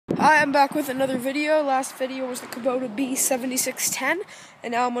I am back with another video. Last video was the Kubota B7610,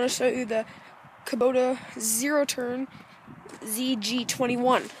 and now I'm going to show you the Kubota zero-turn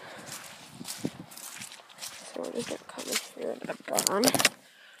ZD21. So we're just going to come in here in the barn.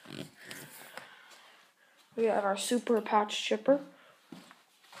 We have our super patch chipper.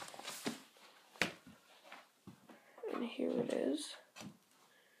 And here it is.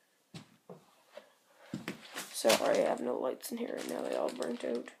 Sorry, I have no lights in here right now, they all burnt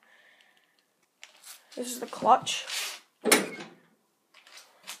out. This is the clutch,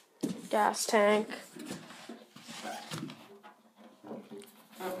 gas tank,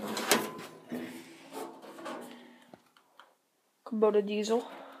 Kubota diesel,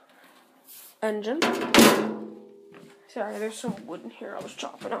 engine. Sorry, there's some wood in here I was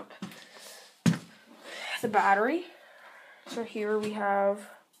chopping up. The battery. So here we have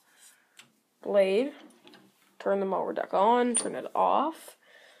blade. Turn the mower deck on, turn it off.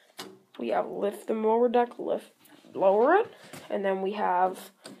 We have lift the mower deck, lower it, and then we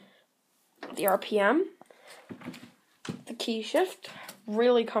have the RPM, the key shift,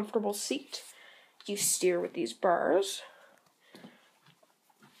 really comfortable seat. You steer with these bars,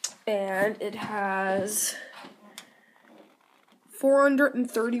 and it has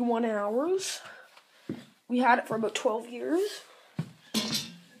 431 hours. We had it for about 12 years,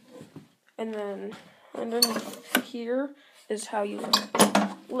 and then underneath here is how you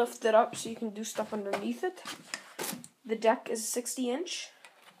lift it up so you can do stuff underneath it. The deck is 60-inch.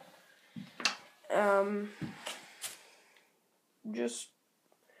 So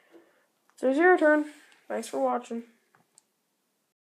it's your turn. Thanks for watching.